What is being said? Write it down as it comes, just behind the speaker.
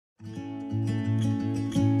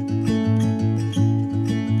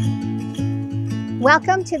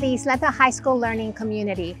Welcome to the Ysleta High School Learning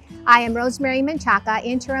Community. I am Rosemary Menchaca,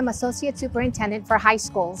 Interim Associate Superintendent for High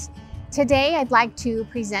Schools. Today, I'd like to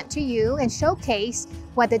present to you and showcase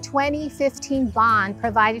what the 2015 bond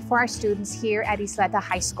provided for our students here at Ysleta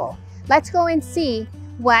High School. Let's go and see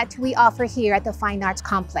what we offer here at the Fine Arts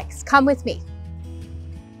Complex. Come with me.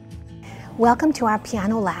 Welcome to our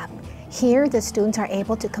piano lab. Here, the students are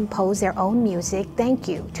able to compose their own music. Thank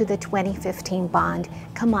you to the 2015 bond.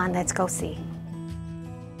 Come on, let's go see.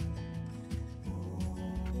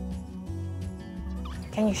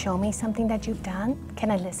 Can you show me something that you've done?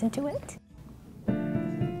 Can I listen to it?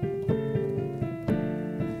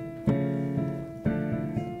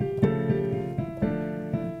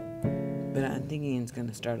 But I'm thinking it's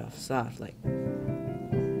gonna start off soft, like. And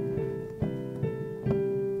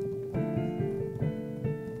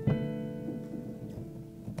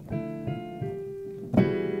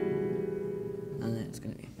then it's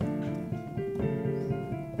gonna be.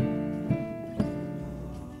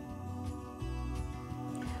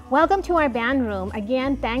 Welcome to our band room.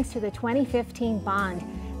 Again, thanks to the 2015 bond.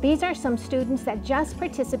 These are some students that just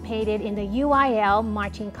participated in the UIL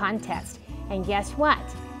marching contest. And guess what?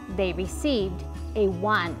 They received a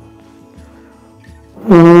 1.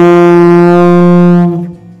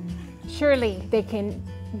 Surely they can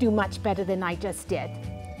do much better than I just did.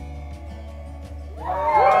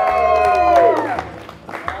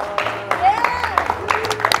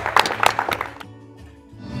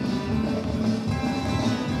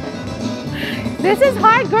 This is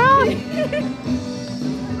hard, girl.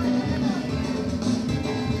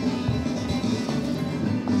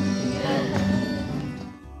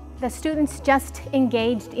 The students just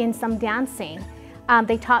engaged in some dancing.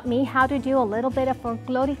 They taught me how to do a little bit of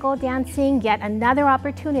folklorico dancing, yet another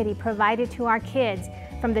opportunity provided to our kids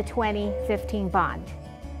from the 2015 bond.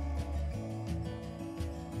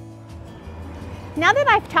 Now that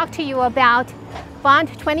I've talked to you about Bond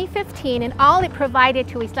 2015 and all it provided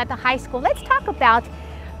to Ysleta High School, let's talk about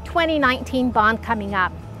 2019 bond coming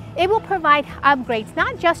up. It will provide upgrades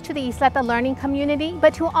not just to the Ysleta learning community,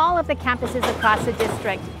 but to all of the campuses across the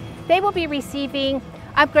district. They will be receiving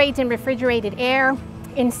upgrades in refrigerated air,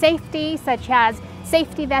 in safety, such as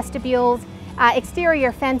safety vestibules,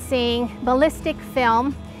 exterior fencing, ballistic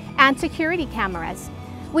film, and security cameras.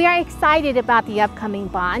 We are excited about the upcoming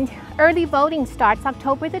bond. Early voting starts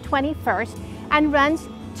October the 21st and runs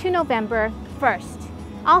to November 1st.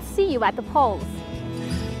 I'll see you at the polls.